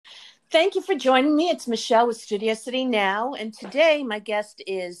Thank you for joining me. It's Michelle with Studio City Now, and today my guest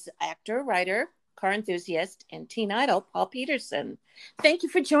is actor, writer, car enthusiast, and teen idol Paul Petersen. Thank you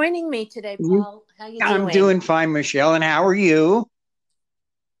for joining me today, You, Paul. How you I'm doing? doing fine, Michelle. And how are you?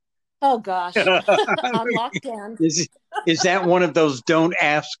 Oh gosh, I'm locked down. is is that one of those don't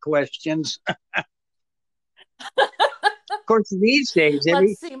ask questions? Of course, these days,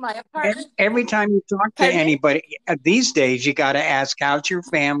 Let's see, my apartment. every time you talk to Pardon me. anybody, these days you got to ask, how's your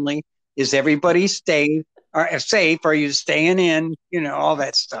family? Is everybody stay or safe? Are you staying in? All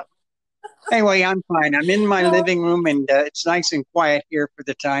that stuff. Anyway, I'm fine. I'm in my Well, living room, and it's nice and quiet here for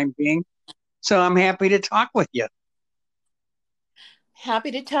the time being. So I'm happy to talk with you.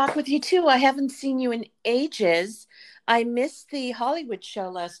 happy to talk with you too. I haven't seen you in ages. I missed the Hollywood show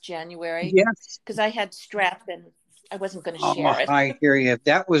last January Yes. because I had strep and I wasn't going to Oh, share it. I hear you.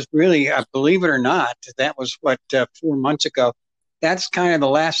 That was really, believe it or not, that was 4 months ago. That's kind of the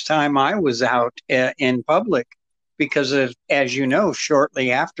last time I was out in public because of, as you know,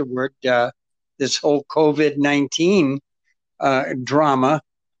 shortly afterward, this whole COVID-19 drama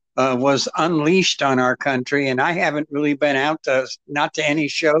was unleashed on our country. And I haven't really been out not to any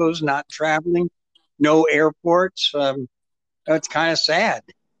shows, not traveling, no airports. It's kind of sad.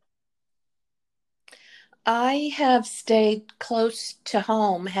 I have stayed close to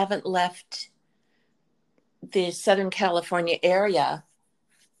home, haven't left the Southern California area,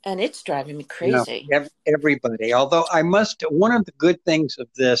 and it's driving me crazy. Everybody. Although one of the good things of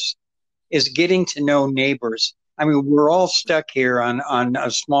this is getting to know neighbors. I mean, we're all stuck here on a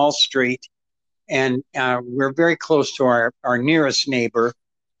small street, and we're very close to our nearest neighbor,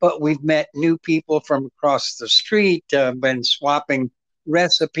 but we've met new people from across the street, been swapping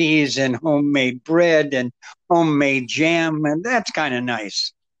recipes and homemade bread and homemade jam, and that's kind of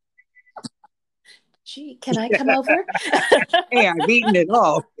nice. Gee, can I come over? Hey, I've eaten it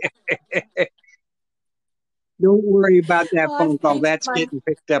all. Don't worry about that Well, phone I've call. painted That's my getting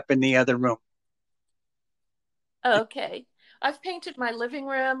picked up in the other room. okay. I've painted my living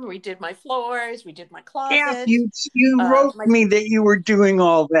room, redid my floors, redid my Yeah, closet. you wrote My me that you were doing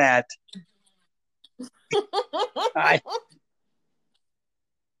all that. I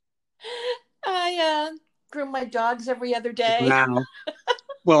I groom my dogs every other day. Wow.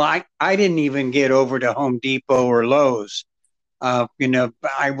 Well, I didn't even get over to Home Depot or Lowe's. I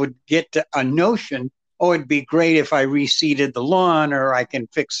would get a notion, oh, it'd be great if I reseeded the lawn or I can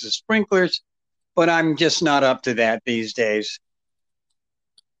fix the sprinklers, but I'm just not up to that these days.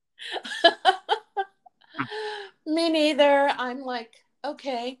 Me neither. I'm like,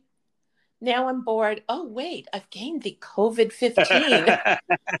 okay, now I'm bored. Oh, wait, I've gained the COVID-19.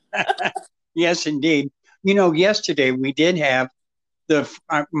 Yes, indeed. Yesterday we did have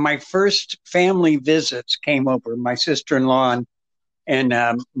my first family visits came over, my sister-in-law and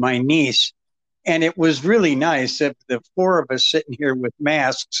my niece. And it was really nice that the four of us sitting here with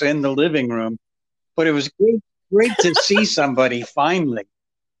masks in the living room. But it was great to see somebody finally.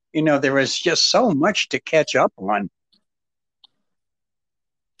 There was just so much to catch up on.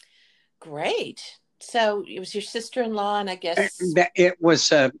 Great. So it was your sister-in-law, and I guess It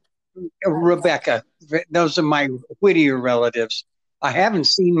was Rebecca. Those are my Whittier relatives. I haven't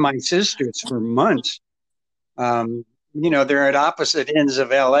seen my sisters for months. They're at opposite ends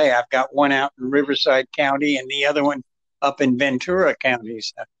of LA. I've got one out in Riverside County and the other one up in Ventura County.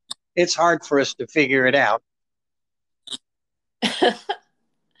 So it's hard for us to figure it out.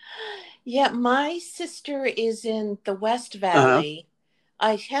 yeah, my sister is in the West Uh-huh. Valley.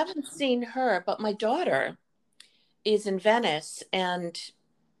 I haven't seen her, but my daughter is in Venice, and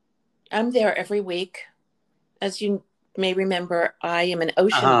I'm there every week. As you may remember, I am an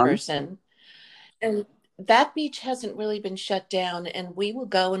ocean Uh-huh. person, and that beach hasn't really been shut down. And we will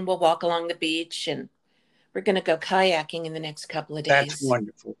go and we'll walk along the beach, and we're going to go kayaking in the next couple of That's days.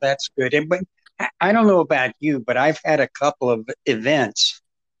 wonderful. That's good. But I don't know about you, but I've had a couple of events,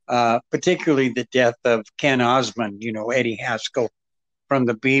 particularly the death of Ken Osmond, Eddie Haskell from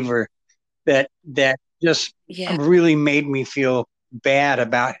the Beaver, that just Yeah. really made me feel bad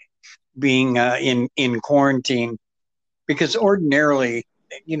about being in quarantine because ordinarily,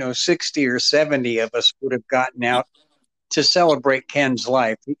 60 or 70 of us would have gotten out to celebrate Ken's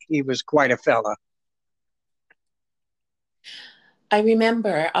life. He was quite a fella. I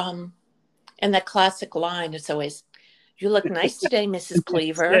remember, and that classic line is always, "You look nice today, Mrs.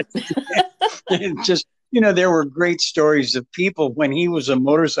 Cleaver." Just, there were great stories of people when he was a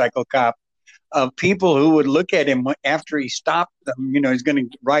motorcycle cop, of people who would look at him after he stopped them, he's going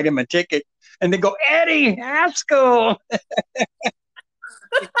to write him a ticket, and they go, Eddie Haskell.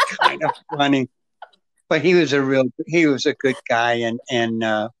 Kind of funny. But he was a good guy, and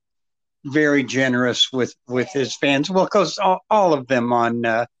very generous with his fans. Well, because all of them on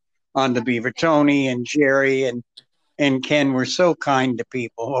the Beaver, Tony and Jerry and Ken were so kind to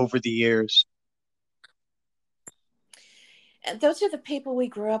people over the years. And those are the people we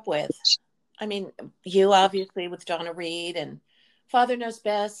grew up with. I mean, you obviously with Donna Reed and Father Knows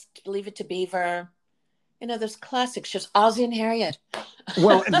Best, Leave It to Beaver. You know, those classics, just Ozzie and Harriet.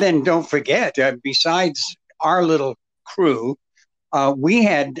 Well, then don't forget, besides our little crew, we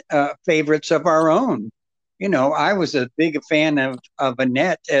had favorites of our own. You know, I was as big a fan of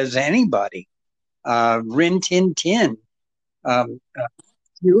Annette as anybody. Rin Tin Tin, uh,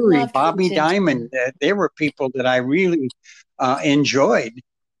 Fury, Loved Rin Bobby Tin Diamond. Tin. They were people that I really enjoyed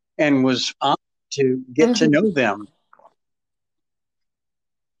and was honored to get to know Mm-hmm. them.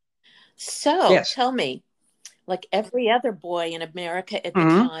 So Yes. tell me, like every other boy in America at the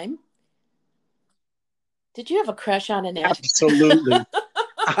Hmm. time, did you have a crush on Annette? Absolutely.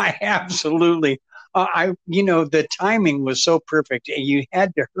 I absolutely. The timing was so perfect. You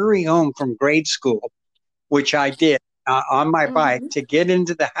had to hurry home from grade school, which I did on my bike Mm-hmm. to get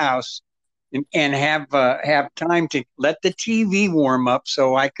into the house and have time to let the TV warm up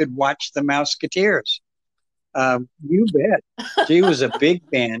so I could watch the Mouseketeers. You bet. She was a big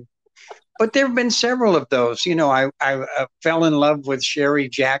fan. But there have been several of those. You know, I fell in love with Sherry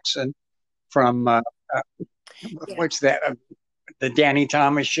Jackson from uh, Yeah. what's that? The Danny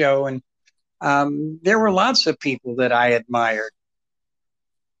Thomas Show, and there were lots of people that I admired.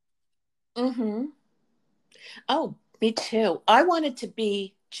 Mm-hmm. Oh, me too. I wanted to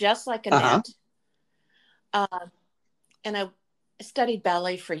be just like Uh-huh. Annette. Uh, and I studied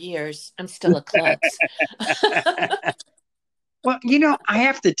ballet for years. I'm still a klutz. Well, I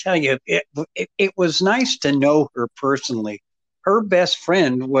have to tell you, it was nice to know her personally. Her best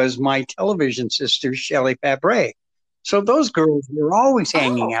friend was my television sister, Shelley Fabre. So those girls were always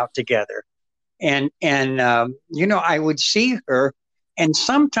hanging Oh, out together. And I would see her. And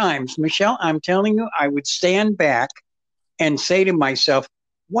sometimes, Michelle, I'm telling you, I would stand back and say to myself,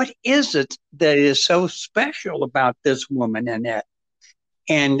 what is it that is so special about this woman, Annette?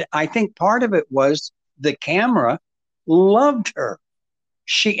 And I think part of it was the camera loved her.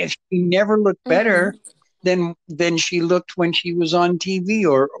 She never looked better mm-hmm. than she looked when she was on TV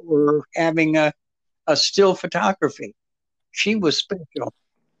or having a still photography. She was special.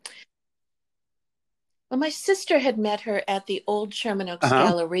 Well, my sister had met her at the old Sherman Oaks Uh-huh.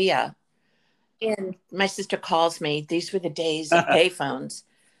 Galleria. And my sister calls me. These were the days of payphones.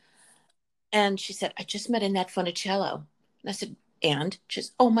 And she said, I just met Annette Funicello. And I said, and? She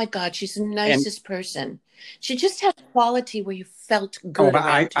says, oh my God, she's the And nicest person. She just had quality where you felt oh, good I,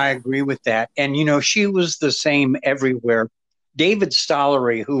 around I her. agree with that. And she was the same everywhere. David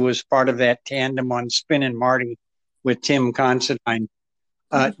Stollery, who was part of that tandem on Spin and Marty with Tim Considine,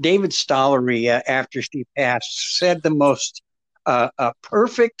 Mhm. David Stollery, after she passed, said the most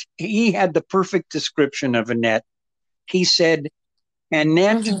perfect, he had the perfect description of Annette. He said,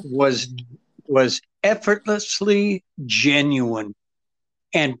 Annette Mhm. was effortlessly genuine.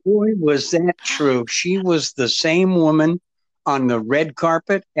 And boy, was that true. She was the same woman on the red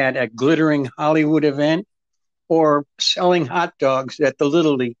carpet at a glittering Hollywood event or selling hot dogs at the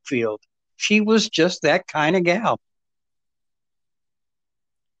Little League field. She was just that kind of gal.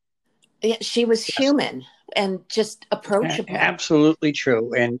 Yeah, she was Yes. human and just approachable. Absolutely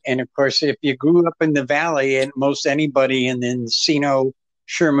true. And of course, if you grew up in the valley, and most anybody in the Encino,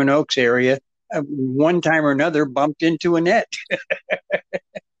 Sherman Oaks area, one time or another bumped into Annette.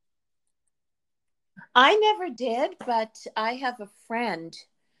 I never did, but I have a friend.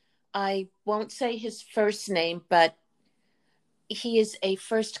 I won't say his first name, but he is a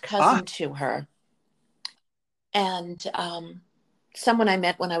first Ah, cousin to her. And someone I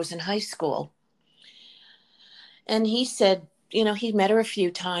met when I was in high school. And he said, he met her a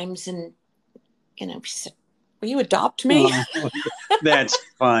few times and, he said, will you adopt me? oh, that's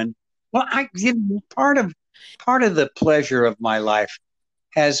fun. Well, part of the pleasure of my life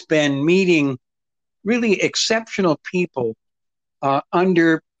has been meeting really exceptional people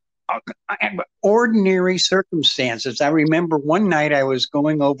under uh, ordinary circumstances. I remember one night I was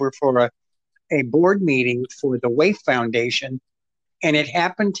going over for a board meeting for the Waif Foundation, and it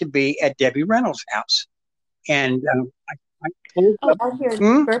happened to be at Debbie Reynolds' house. And I pulled Oh, up. out here in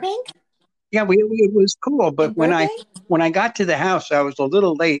Hmm? Burbank? Yeah, it was cool. But In Burbank? when I got to the house, I was a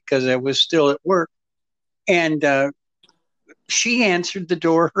little late because I was still at work, and she answered the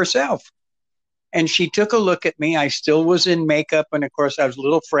door herself. And she took a look at me. I still was in makeup, and of course, I was a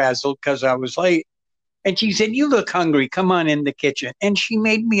little frazzled because I was late. And she said, "You look hungry. Come on in the kitchen." And she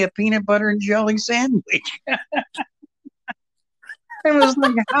made me a peanut butter and jelly sandwich. I was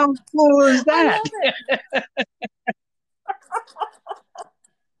like, how cool is I that? love it.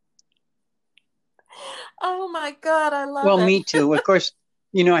 Oh my God, I love Well, it. me too. Of course,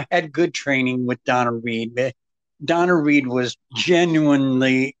 I had good training with Donna Reed. Donna Reed was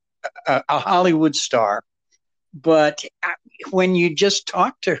genuinely a Hollywood star. But when you just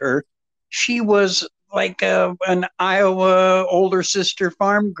talked to her, she was like an Iowa older sister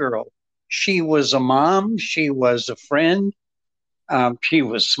farm girl. She was a mom. She was a friend. She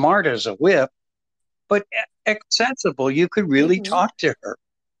was smart as a whip, but accessible. You could really Hmm. talk to her.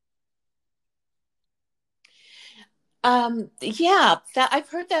 Yeah, that I've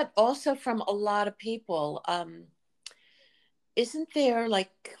heard that also from a lot of people. Isn't there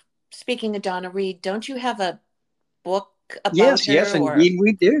like, speaking of Donna Reed, don't you have a book about Yes, yes, her or indeed,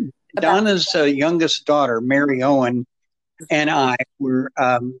 we did. about? Donna's youngest daughter, Mary Owen, and I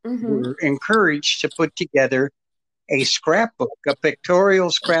Hmm. were encouraged to put together a scrapbook, a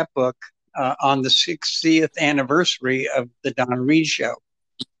pictorial scrapbook on the 60th anniversary of the Donna Reed Show.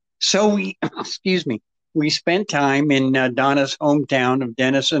 So we, excuse me, we spent time in Donna's hometown of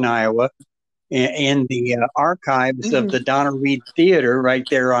Denison, Iowa, in the archives of the Hmm. Donna Reed Theater right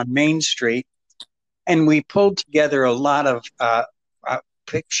there on Main Street. And we pulled together a lot of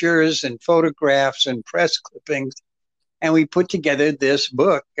pictures and photographs and press clippings. And we put together this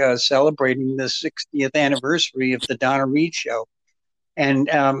book celebrating the 60th anniversary of the Donna Reed Show. And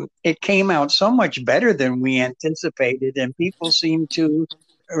it came out so much better than we anticipated, and people seem to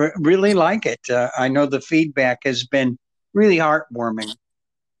really like it. I know the feedback has been really heartwarming.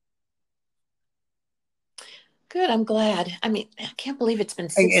 Good, I'm glad. I mean, I can't believe it's been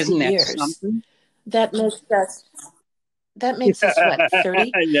 60 Isn't that years. something? That makes us that makes us what,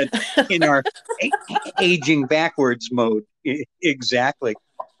 30? That in our aging backwards mode, exactly.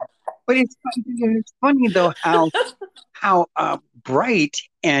 But it's funny though how bright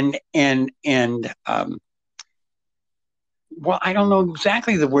and well, I don't know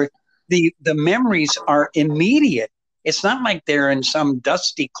exactly the word. The memories are immediate. It's not like they're in some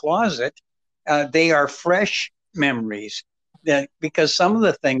dusty closet. They are fresh memories that because some of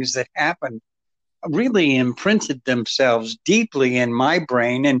the things that happened really imprinted themselves deeply in my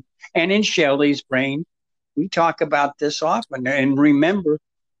brain and in Shelley's brain. We talk about this often and remember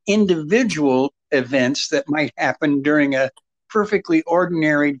individual events that might happen during a perfectly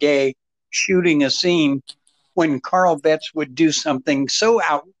ordinary day shooting a scene when Carl Betts would do something so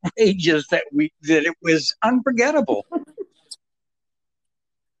outrageous that it was unforgettable.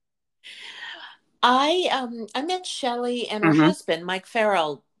 I met Shelley and her Mm-hmm. husband, Mike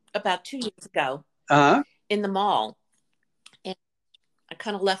Farrell, about 2 years ago Uh-huh. in the mall. And I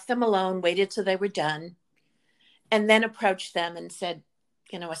kind of left them alone, waited till they were done, and then approached them and said,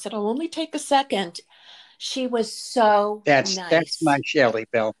 I said, I'll only take a second. She was so That's my nice. Shelley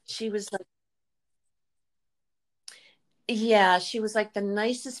Bell. She was like, yeah, she was like the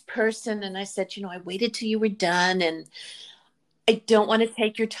nicest person. And I said, I waited till you were done and I don't want to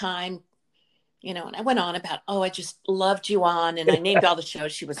take your time. And I went on about, oh, I just loved you on. And I named all the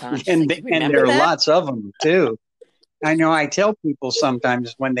shows she was on. She's And like, you and there remember are that? lots of them too. I know I tell people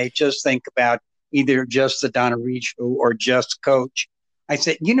sometimes when they just think about either just the Donna Reed show or just Coach, I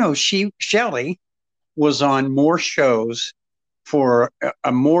said, Shelley was on more shows for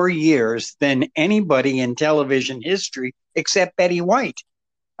more years than anybody in television history except Betty White.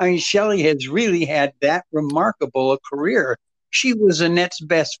 I mean, Shelley has really had that remarkable a career. She was Annette's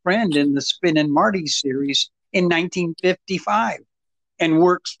best friend in the Spin and Marty series in 1955 and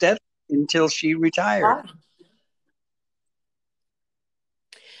worked steadily until she retired. Wow.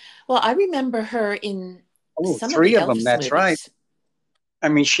 Well, I remember her in Oh, some of three the of them. Elvis That's right. movies. I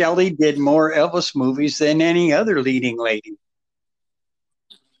mean, Shelley did more Elvis movies than any other leading lady.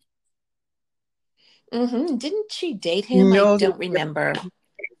 Didn't she date him? I No, don't remember.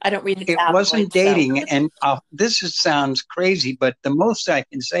 I don't read the it wasn't tabloids, so. dating. And sounds crazy, but the most I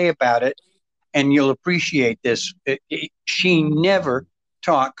can say about it, and you'll appreciate this, she never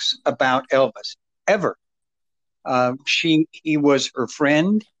talks about Elvis ever. He was her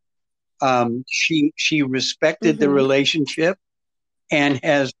friend. She respected the Hmm. relationship and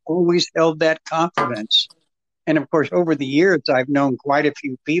has always held that confidence. And of course, over the years, I've known quite a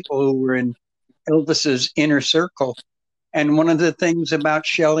few people who were in Elvis's inner circle. And one of the things about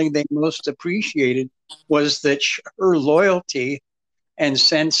Shelley they most appreciated was that her loyalty and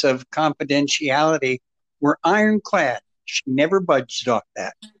sense of confidentiality were ironclad. She never budged off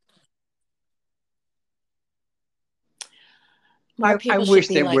that. More I people should wish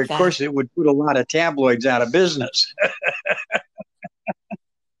be that would, like of course, that. it would put a lot of tabloids out of business.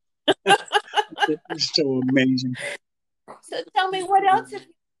 It's so amazing. So tell me, what else have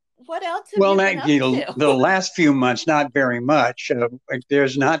Well, you been up to? the last few months, not very much.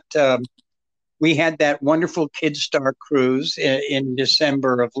 There's not. We had that wonderful Kid Star cruise in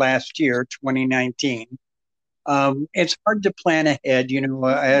December of last year, 2019. It's hard to plan ahead,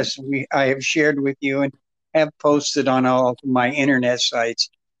 as I have shared with you and have posted on all of my internet sites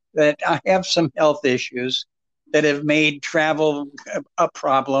that I have some health issues that have made travel a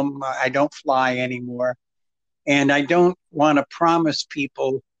problem. I don't fly anymore, and I don't want to promise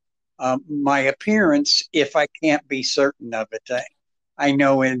people my appearance if I can't be certain of it. I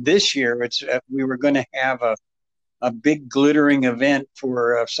know in this year we were going to have a big glittering event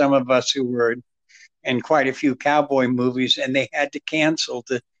for some of us who were in quite a few cowboy movies, and they had to cancel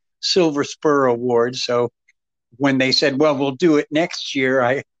the Silver Spur Awards. So when they said, "Well, we'll do it next year,"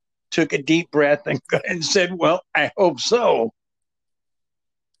 I took a deep breath and said, "Well, I hope so."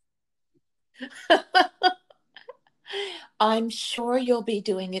 I'm sure you'll be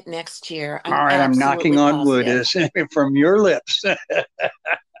doing it next year. All I'm right, I'm knocking absolutely on wood positive. from your lips.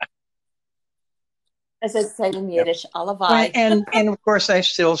 As I say in Yep. Yiddish, Well, alavai. and of course, I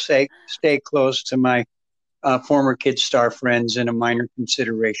still stay close to my former Kid Star friends in a minor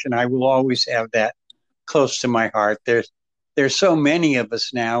consideration. I will always have that close to my heart. There's so many of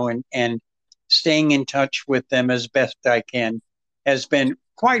us now, and staying in touch with them as best I can has been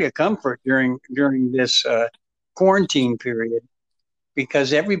quite a comfort during this quarantine period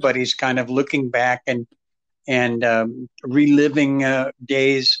because everybody's kind of looking back and reliving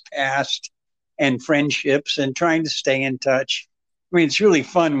days past and friendships and trying to stay in touch. I mean, it's really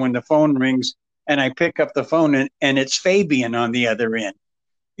fun when the phone rings and I pick up the phone and it's Fabian on the other end.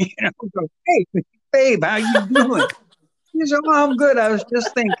 Go, hey, babe, how you doing? He said, "Oh, I'm good. I was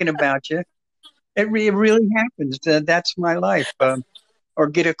just thinking about you." It really happens. That's my life. Or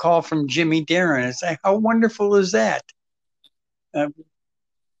get a call from Jimmy Darren and say, "How wonderful is that?" Uh,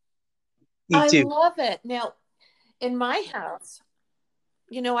 Me I too. love it. Now, in my house,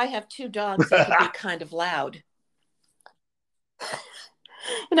 I have two dogs that could be kind of loud.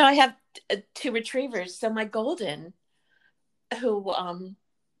 I have two retrievers. So my golden, who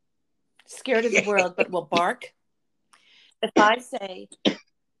scared of the world but will bark. If I say,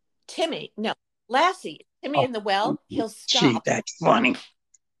 Timmy, no, Lassie, Timmy Oh, in the well, he'll gee, stop. that's funny.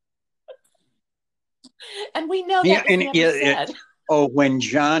 And we know Yeah, that was and never yeah. said. Oh, when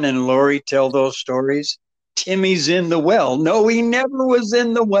John and Lori tell those stories, Timmy's in the well. No, he never was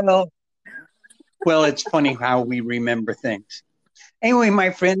in the well. Well, it's funny how we remember things. Anyway, my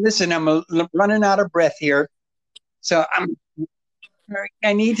friend, listen, running out of breath here. So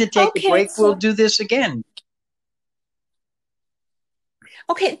I need to take a Okay, break. We'll so do this again.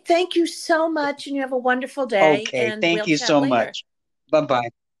 okay, thank you so much, and you have a wonderful day, Okay, and thank we'll you chat so later. much. Bye bye.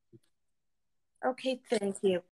 Okay, thank you.